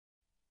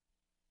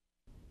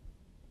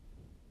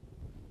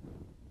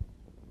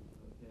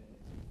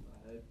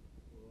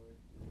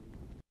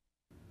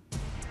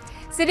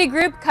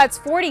Citigroup cuts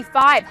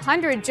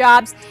 4,500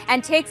 jobs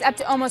and takes up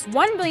to almost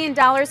 $1 billion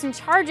in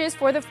charges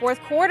for the fourth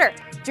quarter.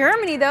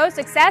 Germany, though,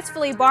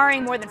 successfully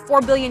borrowing more than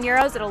 4 billion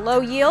euros at a low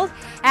yield,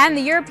 and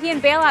the European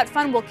Bailout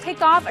Fund will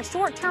kick off a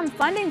short-term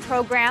funding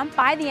program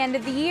by the end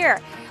of the year.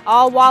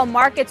 All while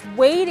markets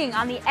waiting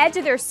on the edge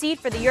of their seat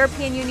for the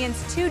European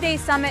Union's two-day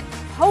summit,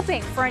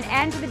 hoping for an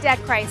end to the debt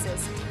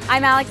crisis.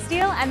 I'm Alix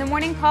Steele, and the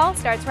morning call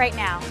starts right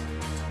now.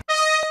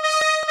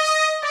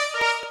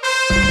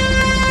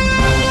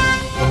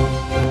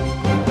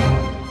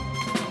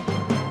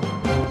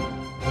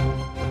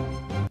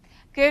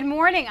 Good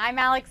morning. I'm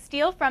Alix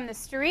Steele from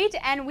theStreet,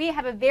 and we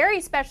have a very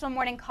special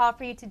morning call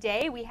for you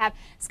today. We have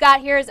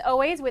Scott here as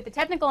always with the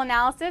technical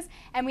analysis,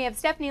 and we have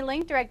Stephanie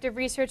Link, Director of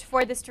Research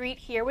for theStreet,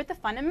 here with the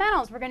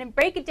fundamentals. We're going to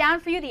break it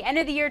down for you, the end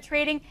of the year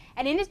trading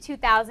and into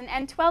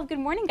 2012. Good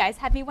morning, guys.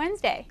 Happy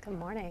Wednesday. Good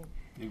morning.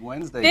 Big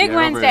Wednesday. Big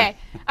Wednesday.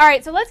 All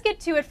right, so let's get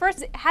to it.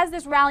 First, has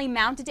this rally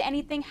mounted to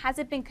anything? Has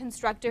it been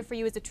constructive for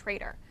you as a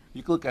trader?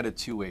 You can look at it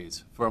two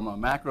ways. From a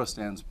macro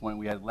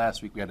standpoint,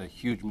 last week we had a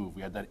huge move.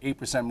 We had that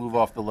 8% move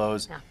off the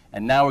lows,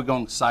 and now we're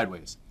going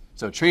sideways.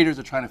 So traders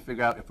are trying to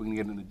figure out if we can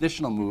get an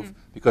additional move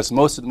because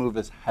most of the move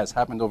has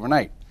happened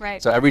overnight.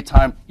 Right. So every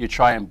time you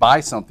try and buy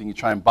something, you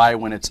try and buy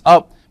when it's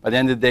up. By the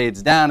end of the day,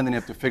 it's down, and then you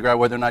have to figure out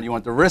whether or not you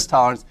want the risk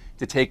tolerance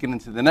to take it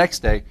into the next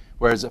day.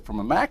 Whereas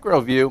from a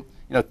macro view,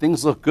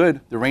 things look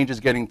good. The range is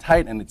getting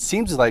tight, and it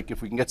seems like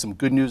if we can get some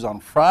good news on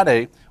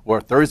Friday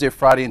or Thursday,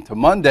 Friday into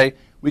Monday,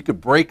 we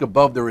could break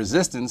above the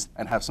resistance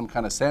and have some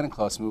kind of Santa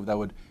Claus move that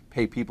would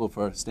pay people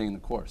for staying the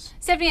course.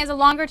 Stephanie, as a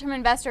longer-term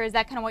investor, is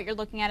that kind of what you're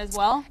looking at as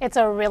well? It's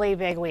a really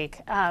big week.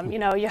 You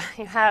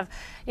have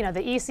the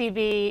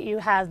ECB, you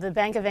have the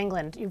Bank of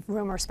England,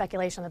 rumor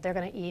speculation that they're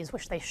going to ease,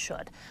 which they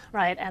should,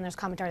 right? And there's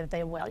commentary that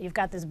they will. You've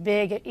got this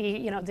big,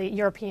 the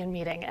European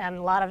meeting and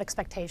a lot of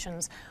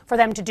expectations for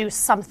them to do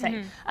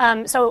something.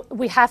 So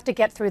we have to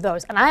get through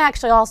those. And I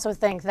actually also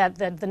think that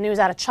the news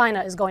out of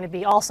China is going to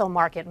be also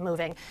market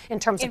moving in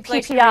terms of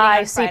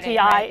PPI, CPI,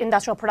 right,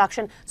 industrial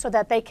production, so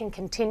that they can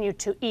continue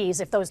to ease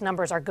if those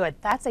numbers are good.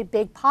 That's a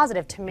big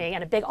positive to me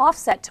and a big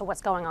offset to what's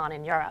going on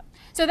in Europe.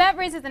 So that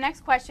raises the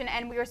next question,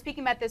 and we were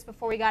speaking about this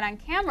before we got on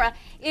camera,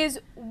 is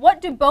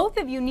what do both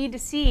of you need to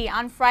see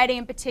on Friday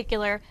in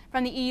particular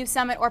from the EU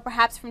summit or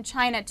perhaps from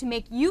China to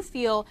make you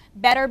feel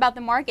better about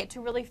the market, to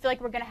really feel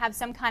like we're going to have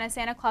some kind of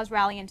Santa Claus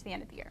rally into the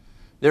end of the year?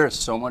 There is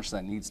so much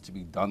that needs to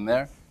be done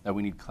there that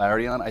we need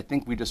clarity on. I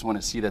think we just want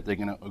to see that they're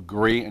going to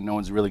agree and no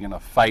one's really going to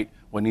fight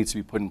what needs to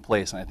be put in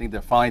place. And I think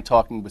they're finally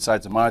talking,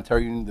 besides the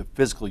monetary union, the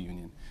fiscal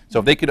union. So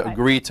if they could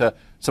agree to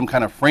some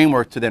kind of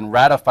framework to then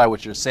ratify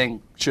what you're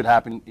saying should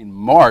happen in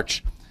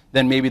March,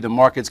 then maybe the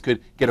markets could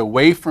get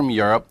away from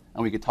Europe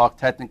and we could talk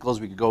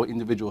technicals, we could go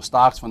individual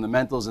stocks,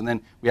 fundamentals, and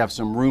then we have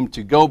some room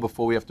to go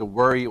before we have to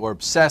worry or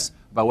obsess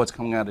about what's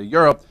coming out of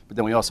Europe, but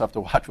then we also have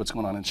to watch what's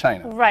going on in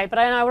China. Right, but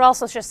I would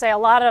also just say a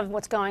lot of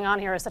what's going on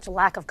here is such a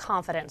lack of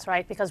confidence,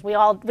 right? Because we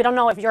don't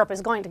know if Europe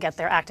is going to get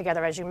their act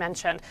together, as you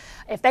mentioned.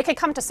 If they could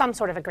come to some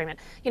sort of agreement,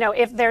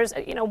 if there's,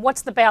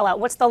 what's the bailout,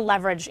 what's the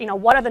leverage,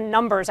 what are the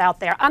numbers out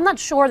there? I'm not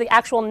sure the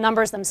actual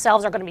numbers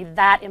themselves are going to be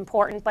that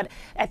important, but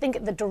I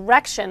think the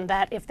direction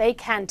that if they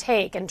can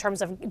take in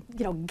terms of,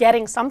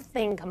 getting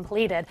something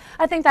completed,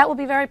 I think that will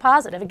be very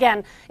positive.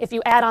 Again, if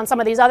you add on some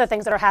of these other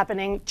things that are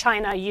happening,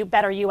 China,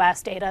 better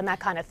U.S. data and that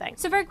kind of thing.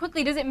 So very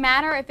quickly, does it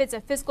matter if it's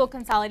a fiscal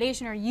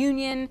consolidation or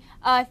union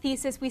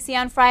thesis we see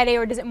on Friday,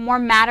 or does it more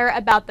matter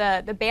about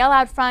the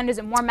bailout fund? Does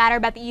it more matter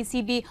about the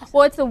ECB?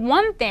 Well, it's the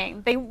one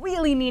thing they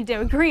really need to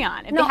agree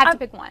on if they have to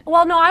pick one.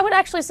 Well, no, I would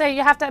actually say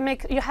you have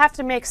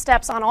to make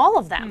steps on all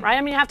of them, right?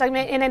 I mean, you have to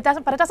make,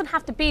 but it doesn't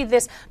have to be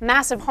this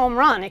massive home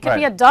run. It could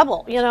be a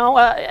double,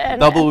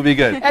 double would be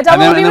good. A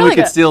double would be really good. And then we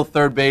could steal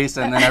third base,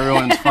 and then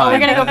everyone's fine.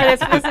 We're going to go for this.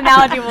 This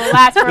analogy will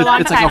last for a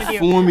long time. It's like a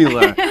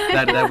formula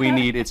that we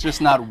need. It's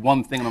just not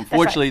one thing. And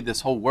unfortunately,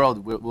 this whole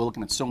world, we're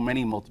looking at so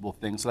many multiple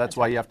things. So that's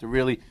why you have to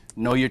really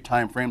know your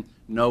time frame,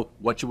 know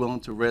what you're willing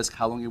to risk,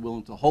 how long you're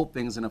willing to hold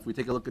things. And if we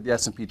take a look at the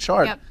S&P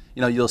chart,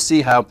 you'll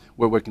see how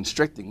we're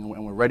constricting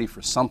and we're ready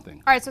for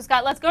something. All right, so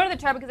Scott, let's go to the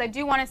chart because I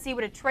do want to see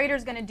what a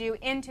trader's going to do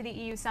into the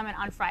EU summit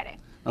on Friday.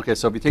 Okay,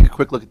 so if you take a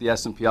quick look at the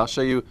S&P, I'll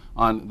show you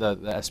on the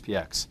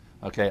SPX.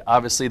 Okay,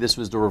 obviously this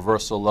was the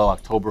reversal low,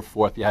 October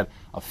 4th. You had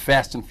a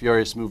fast and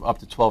furious move up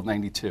to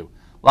 1292.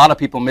 A lot of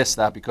people missed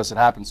that because it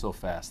happened so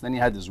fast. Then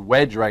you had this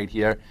wedge right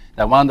here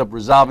that wound up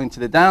resolving to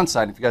the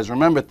downside. If you guys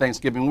remember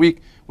Thanksgiving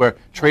week, where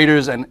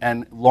traders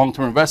and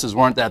long-term investors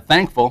weren't that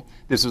thankful,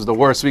 this was the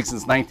worst week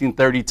since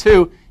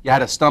 1932, you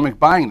had a stomach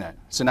buying that.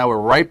 So now we're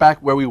right back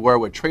where we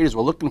were traders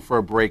were looking for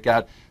a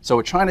breakout. So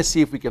we're trying to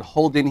see if we could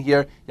hold in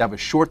here. You have a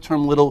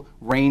short-term little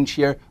range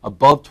here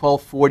above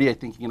 1240. I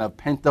think you can have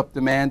pent-up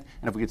demand.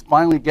 And if we could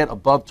finally get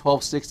above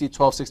 1260,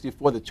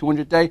 1264, the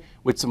 200-day,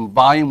 with some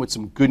volume, with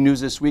some good news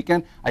this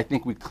weekend, I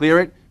think we clear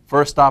it.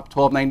 First stop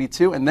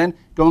 1292, and then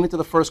going into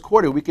the first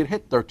quarter, we could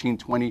hit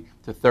 1320 to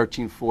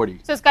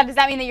 1340. So Scott, does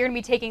that mean that you're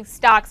going to be taking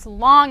stocks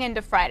long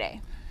into Friday?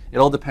 It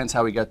all depends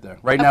how we get there.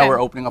 Right now,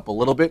 we're opening up a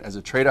little bit as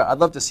a trader. I'd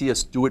love to see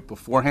us do it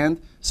beforehand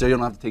so you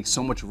don't have to take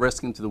so much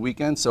risk into the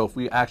weekend. So if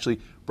we actually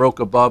broke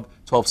above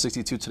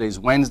 1262, today's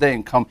Wednesday,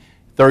 and come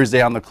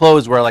Thursday on the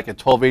close, where like at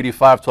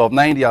 1285,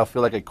 1290, I'll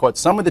feel like I caught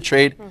some of the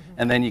trade,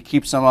 and then you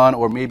keep some on,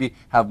 or maybe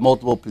have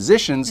multiple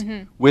positions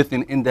with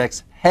an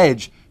index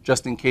hedge,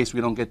 just in case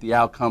we don't get the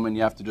outcome and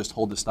you have to just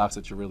hold the stocks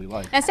that you really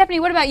like. Now, Stephanie,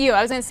 what about you?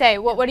 I was going to say,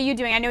 what are you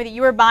doing? I know that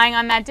you were buying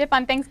on that dip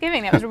on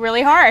Thanksgiving. That was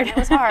really hard. It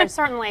was hard,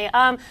 certainly.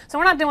 So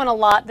we're not doing a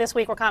lot this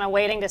week. We're kind of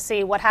waiting to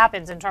see what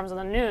happens in terms of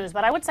the news.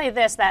 But I would say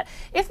this, that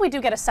if we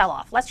do get a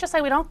sell-off, let's just say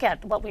we don't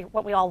get what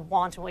we all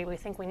want and what we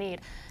think we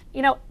need.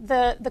 You know,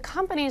 the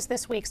companies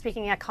this week,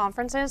 speaking at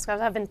conferences, because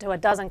I've been to a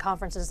dozen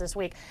conferences this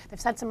week, they've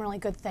said some really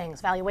good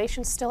things.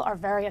 Valuations still are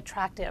very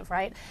attractive,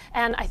 right?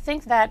 And I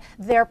think that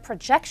their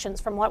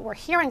projections from what we're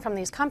hearing from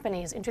these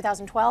companies in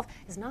 2012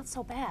 is not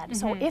so bad.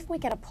 So if we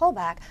get a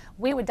pullback,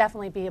 we would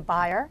definitely be a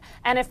buyer.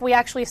 And if we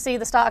actually see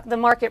the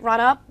market run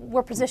up,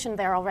 we're positioned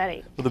there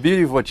already. Well, the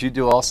beauty of what you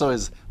do also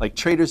is, like,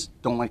 traders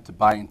don't like to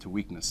buy into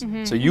weakness.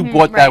 So you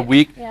bought that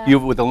week, you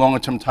with a longer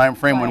term time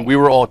frame when we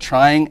were all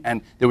trying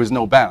and there was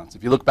no bounce.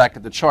 If you look back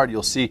at the chart,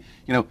 you'll see,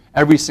 you know,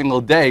 every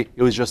single day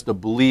it was just a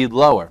bleed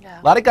lower.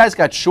 A lot of guys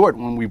got short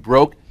when we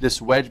broke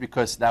this wedge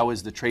because that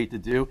was the trade to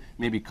do,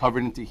 maybe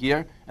covered into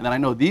here. And then I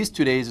know these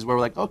 2 days is where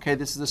we're like, okay,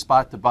 this is a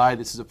spot to buy.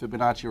 This is a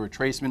Fibonacci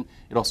retracement.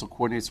 It also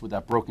coordinates with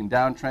that broken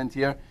down trend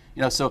here.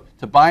 You know, so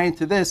to buy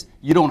into this,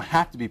 you don't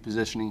have to be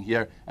positioning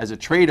here. As a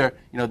trader,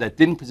 you know, that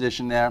didn't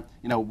position there,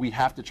 you know, we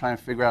have to try and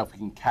figure out if we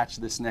can catch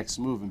this next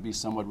move and be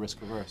somewhat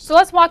risk averse. So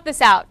let's walk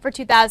this out for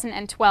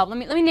 2012. Let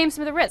me name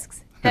some of the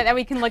risks that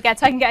we can look at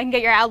so I can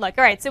get your outlook.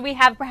 All right, so we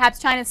have perhaps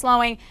China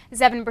slowing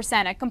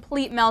 7%, a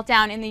complete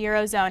meltdown in the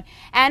Eurozone,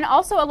 and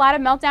also a lot of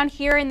meltdown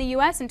here in the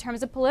U.S. in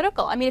terms of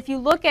political. I mean, if you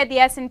look at the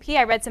S&P,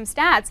 I read some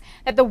stats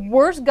that the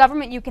worst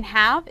government you can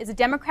have is a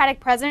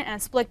Democratic president and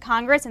a split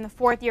Congress in the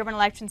 4th year of an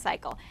election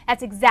cycle.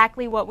 That's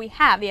exactly what we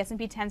have. The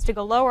S&P tends to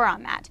go lower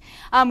on that.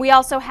 We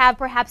also have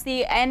perhaps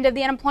the end of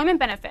the unemployment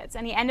benefits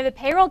and the end of the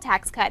payroll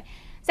tax cut.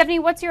 Stephanie,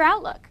 what's your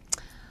outlook?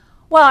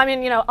 Well, I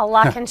mean, you know, a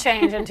lot can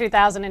change in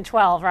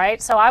 2012,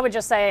 right? So I would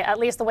just say, at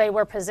least the way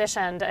we're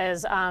positioned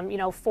is, you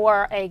know,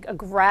 for a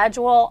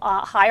gradual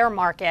higher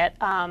market,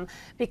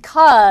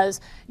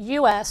 because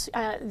U.S.,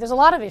 there's a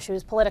lot of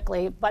issues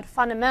politically, but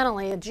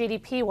fundamentally,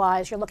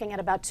 GDP-wise, you're looking at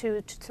about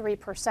 2 to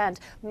 3%,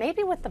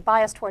 maybe with the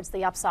bias towards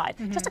the upside.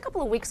 Just a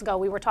couple of weeks ago,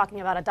 we were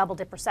talking about a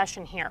double-dip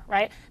recession here,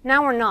 right?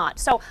 Now we're not.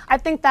 So I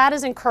think that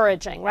is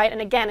encouraging, right? And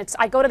again,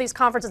 I go to these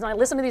conferences and I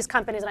listen to these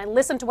companies and I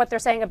listen to what they're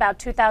saying about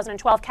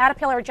 2012.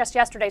 Caterpillar just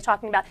yesterday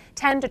talking about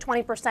 10 to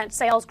 20%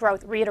 sales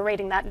growth,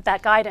 reiterating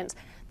that guidance.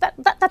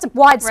 That's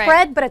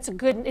widespread, but it's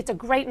a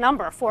great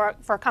number for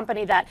a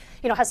company that,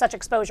 you know, has such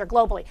exposure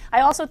globally. I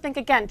also think,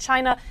 again,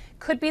 China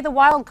could be the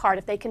wild card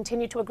if they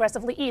continue to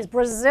aggressively ease.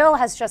 Brazil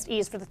has just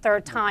eased for the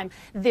 3rd time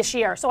this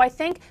year. So I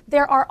think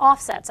there are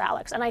offsets,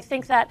 Alex, and I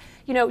think that,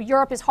 you know,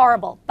 Europe is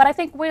horrible, but I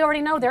think we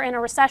already know they're in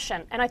a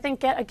recession, and I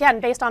think,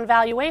 again, based on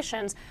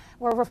valuations,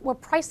 we're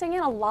pricing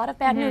in a lot of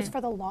bad news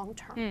for the long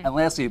term. And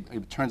lastly,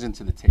 it turns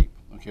into the tape.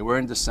 Okay, we're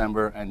in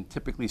December, and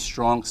typically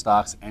strong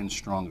stocks end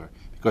stronger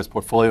because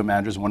portfolio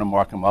managers want to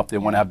mark them up. They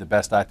want to have the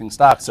best acting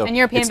stocks. So and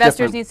European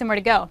investors need somewhere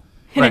to go.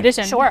 In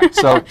addition,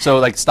 So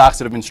like stocks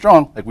that have been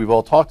strong, like we've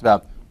all talked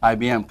about,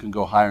 IBM can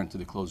go higher into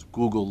the close.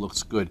 Google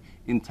looks good.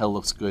 Intel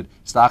looks good.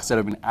 Stocks that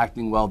have been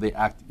acting well, they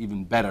act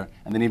even better.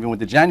 And then even with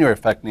the January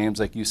effect names,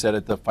 like you said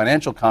at the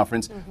financial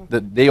conference,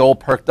 they all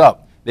perked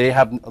up. They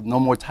have no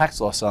more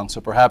tax loss selling, so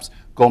perhaps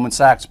Goldman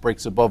Sachs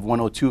breaks above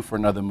 102 for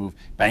another move.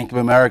 Bank of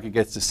America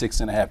gets to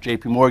 6.5.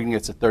 JP Morgan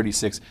gets to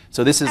 36.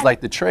 So this is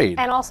like the trade.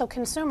 And also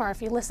consumer,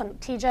 if you listen,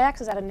 TJX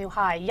is at a new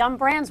high. Yum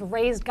Brands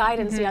raised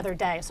guidance the other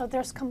day. So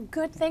there's some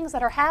good things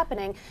that are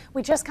happening.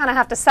 We just kind of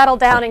have to settle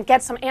down and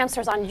get some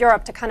answers on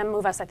Europe to kind of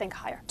move us, I think,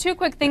 higher. 2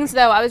 quick things,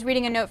 though. I was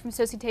reading a note from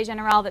Societe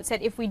Generale that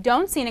said if we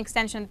don't see an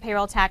extension of the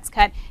payroll tax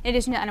cut, in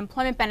addition to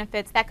unemployment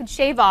benefits, that could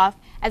shave off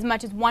as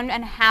much as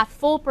 1.5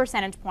 full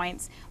percentage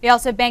points. We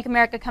also have Bank of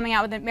America coming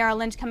out with Merrill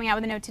Lynch coming out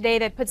with a note today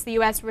that puts the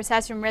U.S.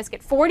 recession risk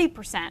at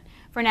 40%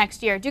 for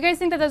next year. Do you guys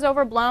think that those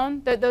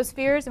overblown, those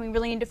fears, and we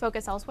really need to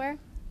focus elsewhere?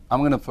 I'm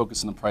going to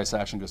focus on the price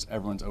action because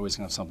everyone's always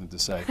going to have something to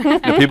say. You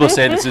know, people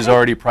say this is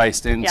already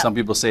priced in. Some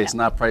people say it's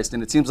not priced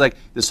in. It seems like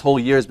this whole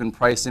year has been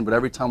priced in, but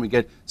every time we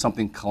get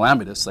something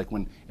calamitous, like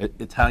when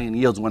Italian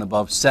yields went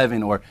above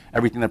 7 or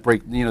everything that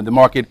the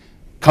market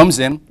comes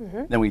in,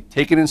 then we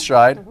take it in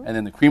stride, and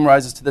then the cream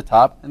rises to the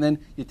top, and then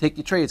you take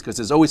your trades because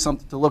there's always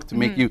something to look to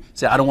make you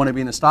say, I don't want to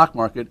be in the stock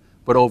market,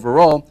 but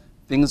overall,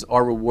 things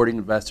are rewarding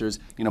investors.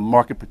 You know,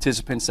 market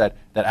participants that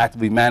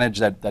actively manage,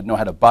 that know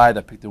how to buy,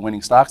 that pick the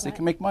winning stocks, they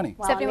can make money.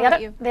 Well,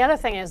 the other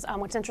thing is,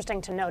 what's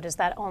interesting to note is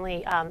that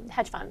only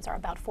hedge funds are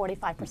about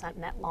 45%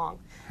 net long.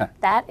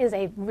 That is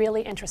a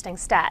really interesting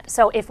stat.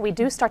 So if we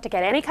do start to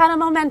get any kind of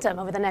momentum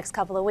over the next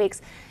couple of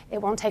weeks, it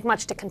won't take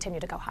much to continue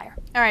to go higher.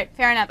 All right,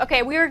 fair enough.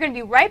 Okay, we are going to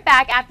be right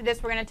back after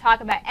this. We're going to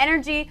talk about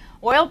energy,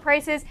 oil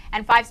prices,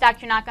 and 5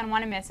 stocks you're not going to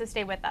want to miss, so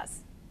stay with us.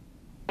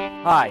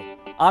 Hi,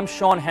 I'm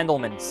Sean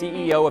Hendelman,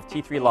 CEO of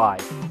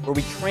T3Live, where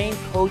we train,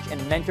 coach,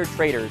 and mentor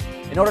traders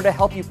in order to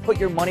help you put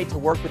your money to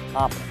work with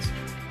confidence.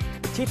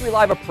 The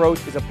T3Live approach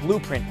is a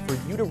blueprint for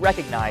you to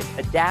recognize,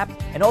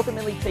 adapt, and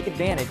ultimately take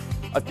advantage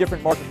of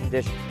different market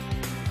conditions.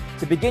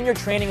 To begin your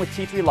training with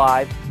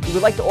T3Live, we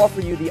would like to offer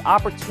you the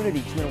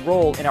opportunity to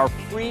enroll in our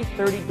free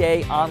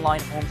 30-day online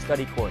home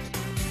study course.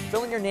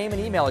 Fill in your name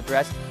and email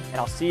address, and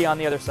I'll see you on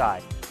the other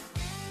side.